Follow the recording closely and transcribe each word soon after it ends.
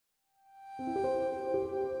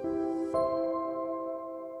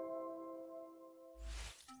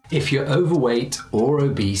If you're overweight or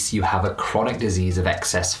obese, you have a chronic disease of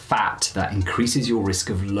excess fat that increases your risk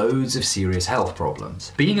of loads of serious health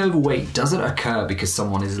problems. Being overweight doesn't occur because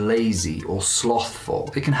someone is lazy or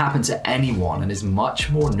slothful. It can happen to anyone and is much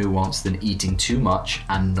more nuanced than eating too much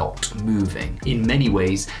and not moving. In many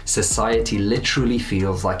ways, society literally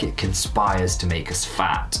feels like it conspires to make us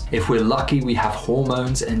fat. If we're lucky, we have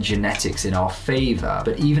hormones and genetics in our favor,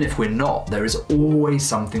 but even if we're not, there is always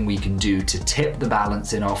something we can do to tip the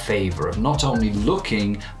balance in our favor of not only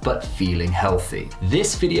looking, but feeling healthy.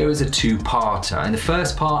 This video is a two-parter. In the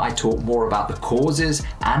first part, I talk more about the causes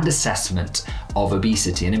and assessment of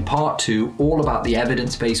obesity, and in part two, all about the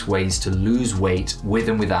evidence-based ways to lose weight with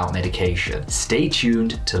and without medication. Stay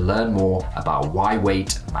tuned to learn more about why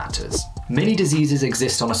weight matters. Many diseases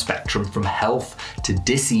exist on a spectrum from health to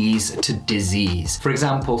disease to disease. For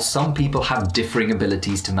example, some people have differing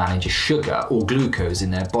abilities to manage sugar or glucose in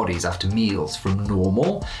their bodies after meals, from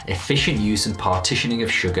normal, efficient use and partitioning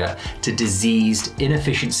of sugar to diseased,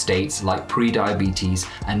 inefficient states like prediabetes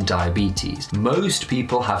and diabetes. Most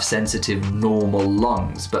people have sensitive, normal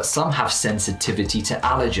lungs, but some have sensitivity to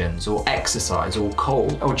allergens or exercise or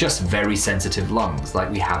cold, or just very sensitive lungs like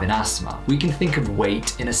we have in asthma. We can think of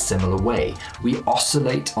weight in a similar way. We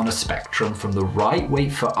oscillate on a spectrum from the right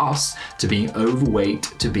weight for us to being overweight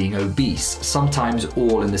to being obese, sometimes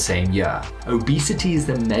all in the same year. Obesity is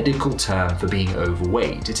the medical term for being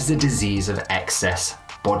overweight. It is a disease of excess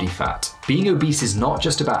body fat. Being obese is not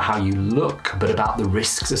just about how you look, but about the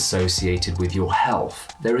risks associated with your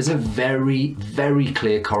health. There is a very, very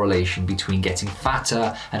clear correlation between getting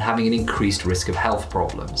fatter and having an increased risk of health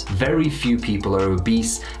problems. Very few people are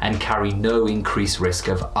obese and carry no increased risk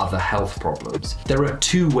of other health problems. There are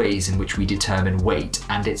two ways in which we determine weight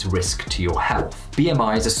and its risk to your health.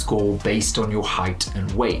 BMI is a score based on your height and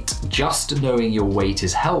weight. Just knowing your weight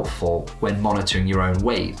is helpful when monitoring your own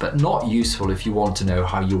weight, but not useful if you want to know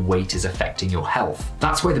how your weight is affecting your health.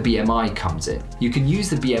 That's where the BMI comes in. You can use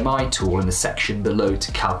the BMI tool in the section below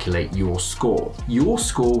to calculate your score. Your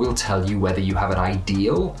score will tell you whether you have an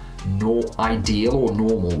ideal or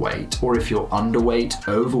normal weight, or if you're underweight,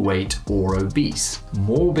 overweight, or obese.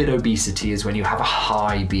 Morbid obesity is when you have a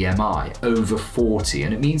high BMI, over 40,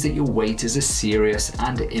 and it means that your weight is a serious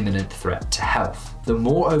and imminent threat to health. The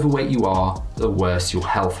more overweight you are, the worse your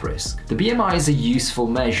health risk. The BMI is a useful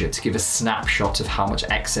measure to give a snapshot of how much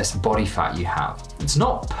excess body fat you have. It's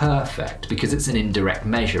not perfect because it's an indirect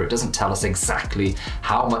measure. It doesn't tell us exactly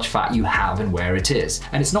how much fat you have and where it is.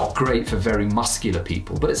 And it's not great for very muscular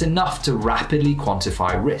people, but it's enough to rapidly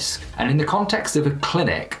quantify risk. And in the context of a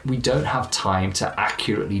clinic, we don't have time to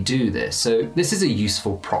accurately do this. So this is a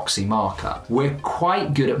useful proxy marker. We're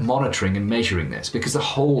quite good at monitoring and measuring this because the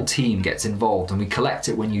whole team gets involved and we collect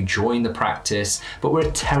it when you join the practice, but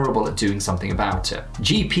we're terrible at doing something about it.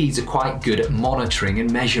 GPs are quite good at monitoring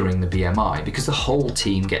and measuring the BMI because the whole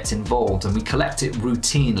team gets involved and we collect it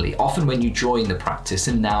routinely, often when you join the practice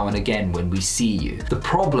and now and again when we see you. The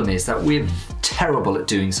problem is that we're terrible at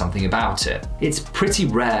doing something about it. It's pretty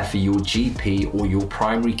rare for your GP or your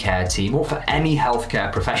primary care team, or for any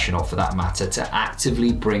healthcare professional for that matter, to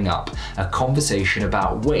actively bring up a conversation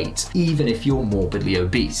about weight, even if you're morbidly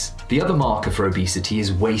obese. The other marker for obesity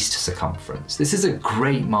is waist circumference. This is a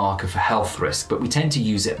great marker for health risk, but we tend to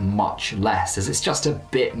use it much less as it's just a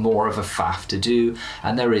bit more of a faff to do,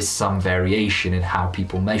 and there is some variation in how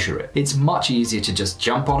people measure it. It's much easier to just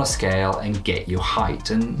jump on a scale and get your height,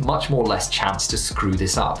 and much more less chance to screw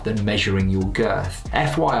this up than measuring your girth.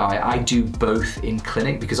 FYI, I do both in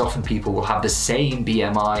clinic because often people will have the same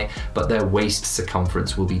BMI, but their waist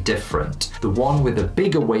circumference will be different. The one with a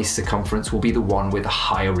bigger waist circumference will be the one with a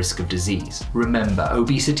higher risk of disease. Remember,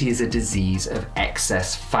 obesity is a disease of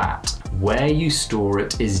excess fat. Where you store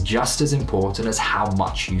it is just as important as how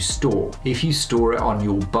much you store. If you store it on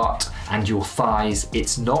your butt and your thighs,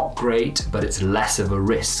 it's not great, but it's less of a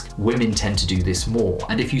risk. Women tend to do this more.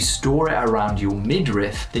 And if you store it around your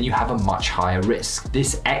midriff, then you have a much higher risk.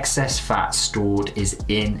 This excess fat stored is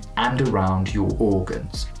in and around your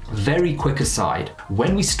organs. Very quick aside,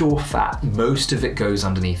 when we store fat, most of it goes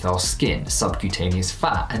underneath our skin, subcutaneous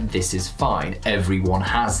fat, and this is fine. Everyone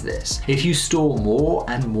has this. If you store more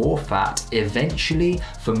and more fat, eventually,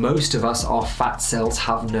 for most of us, our fat cells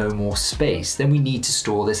have no more space. Then we need to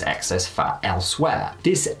store this excess fat elsewhere.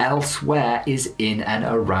 This elsewhere is in and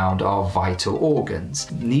around our vital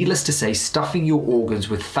organs. Needless to say, stuffing your organs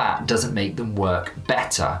with fat doesn't make them work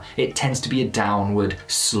better. It tends to be a downward,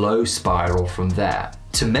 slow spiral from there.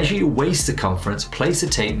 To measure your waist circumference, place a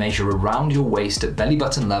tape measure around your waist at belly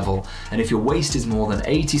button level, and if your waist is more than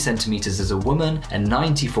 80 centimeters as a woman and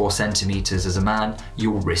 94 centimeters as a man,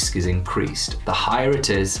 your risk is increased. The higher it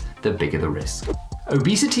is, the bigger the risk.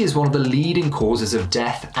 Obesity is one of the leading causes of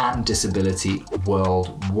death and disability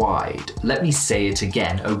worldwide. Let me say it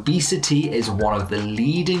again. Obesity is one of the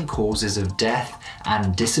leading causes of death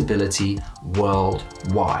and disability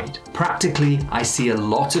worldwide. Practically, I see a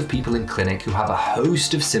lot of people in clinic who have a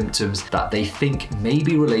host of symptoms that they think may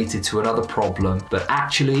be related to another problem, but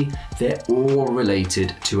actually they're all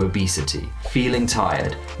related to obesity. Feeling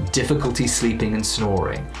tired, difficulty sleeping and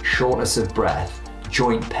snoring, shortness of breath,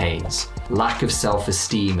 joint pains, lack of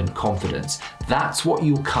self-esteem and confidence. That's what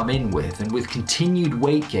you'll come in with, and with continued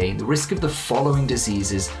weight gain, the risk of the following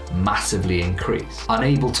diseases massively increase.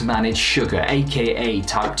 Unable to manage sugar, aka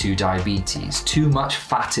type 2 diabetes, too much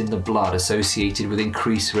fat in the blood associated with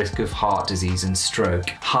increased risk of heart disease and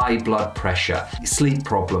stroke, high blood pressure, sleep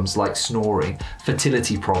problems like snoring,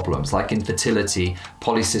 fertility problems like infertility,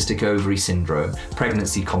 polycystic ovary syndrome,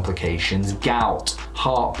 pregnancy complications, gout,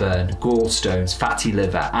 heartburn, gallstones, fatty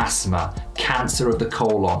liver, asthma, cancer of the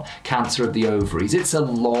colon, cancer of the ovaries. It's a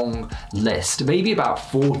long list, maybe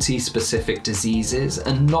about 40 specific diseases,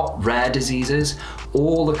 and not rare diseases,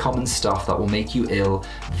 all the common stuff that will make you ill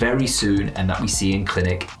very soon and that we see in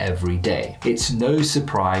clinic every day. It's no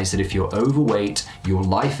surprise that if you're overweight, your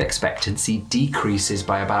life expectancy decreases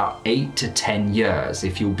by about 8 to 10 years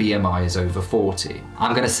if your BMI is over 40.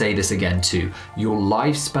 I'm going to say this again too. Your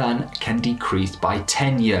lifespan can decrease by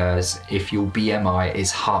 10 years if your BMI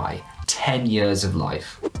is high. 10 years of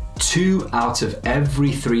life. 2 out of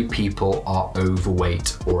every 3 people are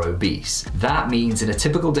overweight or obese. That means in a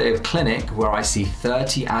typical day of clinic where I see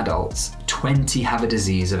 30 adults, 20 have a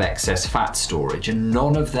disease of excess fat storage, and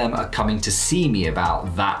none of them are coming to see me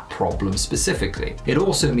about that problem specifically. It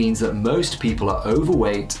also means that most people are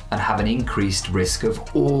overweight and have an increased risk of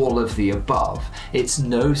all of the above. It's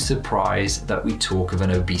no surprise that we talk of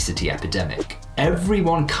an obesity epidemic.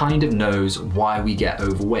 Everyone kind of knows why we get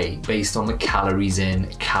overweight based on the calories in,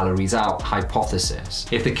 calories out hypothesis.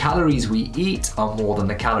 If the calories we eat are more than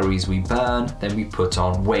the calories we burn, then we put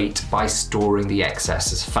on weight by storing the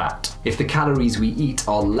excess as fat. If the calories we eat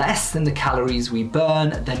are less than the calories we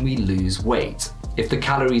burn, then we lose weight. If the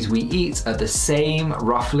calories we eat are the same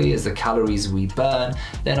roughly as the calories we burn,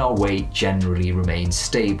 then our weight generally remains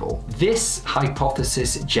stable. This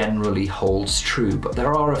hypothesis generally holds true, but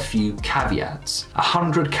there are a few caveats.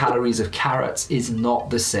 100 calories of carrots is not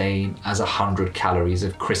the same as 100 calories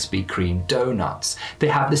of Krispy Kreme donuts. They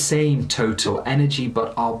have the same total energy,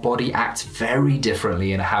 but our body acts very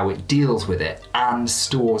differently in how it deals with it and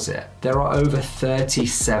stores it. There are over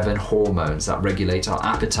 37 hormones that regulate our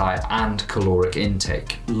appetite and caloric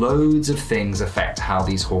intake. Loads of things affect how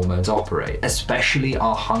these hormones operate, especially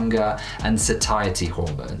our hunger and satiety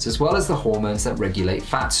hormones, as well as the hormones that regulate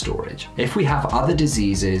fat storage. If we have other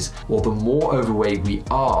diseases, or the more overweight we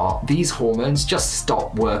are, these hormones just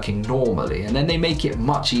stop working normally, and then they make it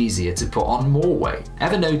much easier to put on more weight.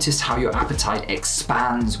 Ever noticed how your appetite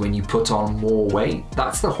expands when you put on more weight?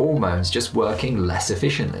 That's the hormones just working less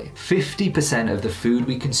efficiently. 50% of the food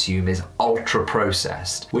we consume is ultra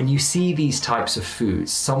processed. When you see these types of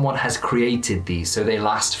foods, someone has created these so they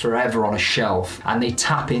last forever on a shelf, and they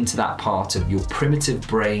tap into that part of your primitive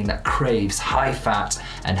brain that craves high fat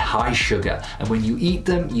and high sugar, and when you eat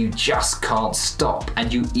them you just can't stop,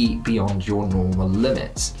 and you eat beyond your normal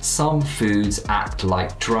limits. Some foods act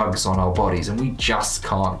like drugs on our bodies and we just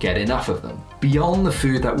can't get enough of them. Beyond the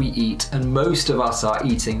food that we eat, and most of us are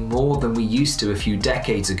eating more than we used to a few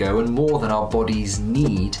decades ago and more than our bodies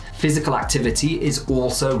need, physical activity is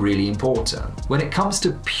also really important. When it comes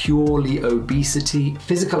to purely obesity,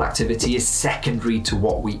 physical activity is secondary to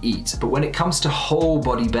what we eat, but when it comes to whole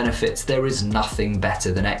body benefits, there is nothing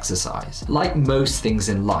better than exercise. Like most things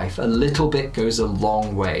in life, a little bit goes a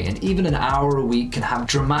long way, and even an hour a week can have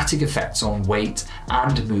dramatic effects on weight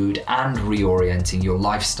and mood and reorienting your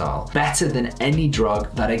lifestyle, better than any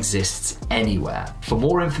drug that exists anywhere. For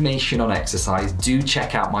more information on exercise, do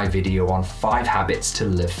check out my video on 5 habits to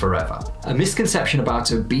live forever. A misconception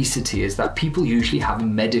about obesity is that people usually have a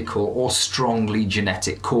medical or strongly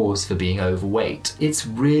genetic cause for being overweight. It's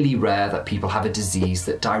really rare that people have a disease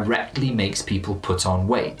that directly makes people put on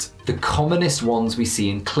weight. The commonest ones we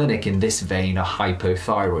see in clinic in this vein are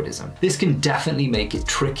hypothyroidism. This can definitely make it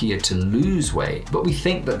trickier to lose weight, but we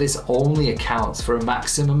think that this only accounts for a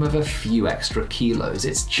maximum of a few extra kilos.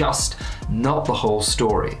 It's just not the whole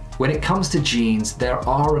story. When it comes to genes, there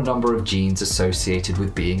are a number of genes associated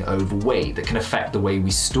with being overweight that can affect the way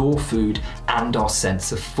we store food and our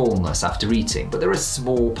sense of fullness after eating, but they're a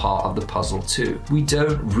small part of the puzzle too. We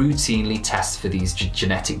don't routinely test for these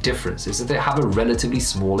genetic differences as they have a relatively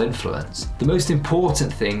small influence. The most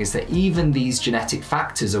important thing is that even these genetic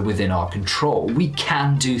factors are within our control. We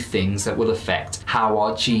can do things that will affect how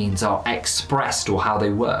our genes are expressed or how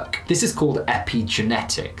they work. This is called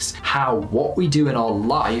epigenetics, how what we do in our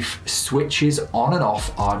life switches on and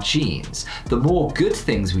off our genes. The more good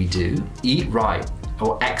things we do, eat right,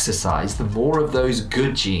 or exercise, the more of those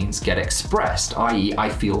good genes get expressed, i.e. I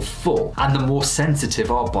feel full, and the more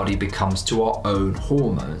sensitive our body becomes to our own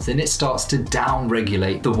hormones, and it starts to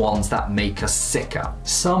down-regulate the ones that make us sicker.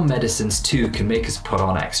 Some medicines too can make us put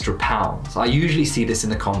on extra pounds. I usually see this in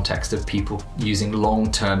the context of people using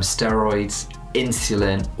long-term steroids,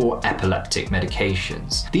 insulin, or epileptic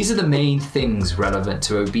medications. These are the main things relevant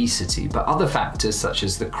to obesity, but other factors such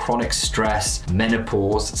as the chronic stress,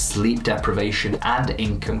 menopause, sleep deprivation, and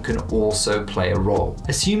income can also play a role.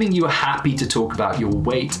 Assuming you are happy to talk about your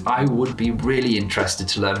weight, I would be really interested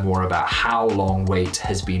to learn more about how long weight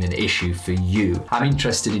has been an issue for you. I'm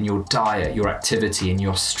interested in your diet, your activity, and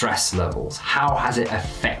your stress levels. How has it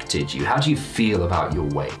affected you? How do you feel about your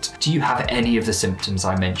weight? Do you have any of the symptoms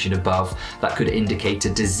I mentioned above that could indicate a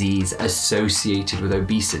disease associated with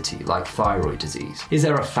obesity, like thyroid disease? Is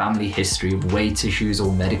there a family history of weight issues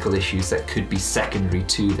or medical issues that could be secondary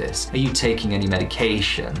to this? Are you taking any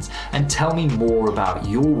medications? And tell me more about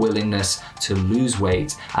your willingness to lose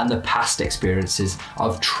weight and the past experiences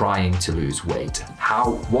of trying to lose weight.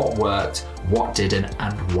 What worked, what didn't,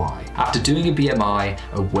 and why. After doing a BMI,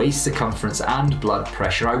 a waist circumference, and blood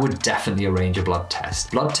pressure, I would definitely arrange a blood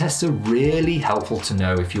test. Blood tests are really helpful to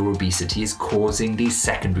know if your obesity is causing these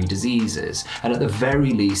secondary diseases, and at the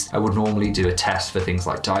very least, I would normally do a test for things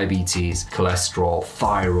like diabetes, cholesterol,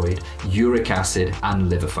 thyroid, uric acid, and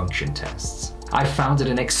liver function tests. I found it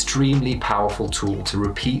an extremely powerful tool to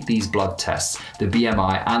repeat these blood tests, the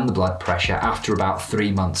BMI and the blood pressure, after about 3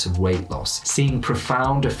 months of weight loss. Seeing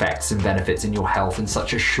profound effects and benefits in your health in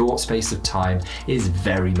such a short space of time is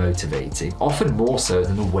very motivating, often more so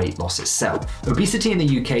than the weight loss itself. Obesity in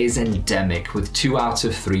the UK is endemic, with 2 out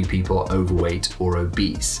of 3 people overweight or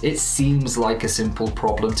obese. It seems like a simple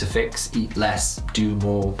problem to fix, eat less, do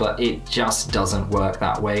more, but it just doesn't work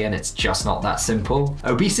that way, and it's just not that simple.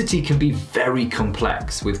 Obesity can be very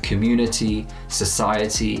complex, with community,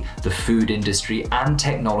 society, the food industry, and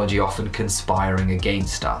technology often conspiring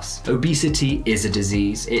against us. Obesity is a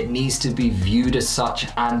disease. It needs to be viewed as such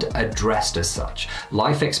and addressed as such.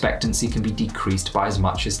 Life expectancy can be decreased by as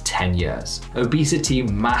much as 10 years. Obesity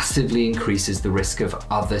massively increases the risk of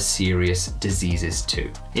other serious diseases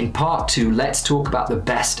too. In part 2, let's talk about the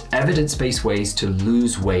best evidence-based ways to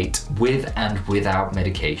lose weight with and without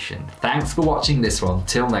medication. Thanks for watching this one.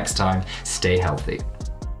 Till next time, stay healthy.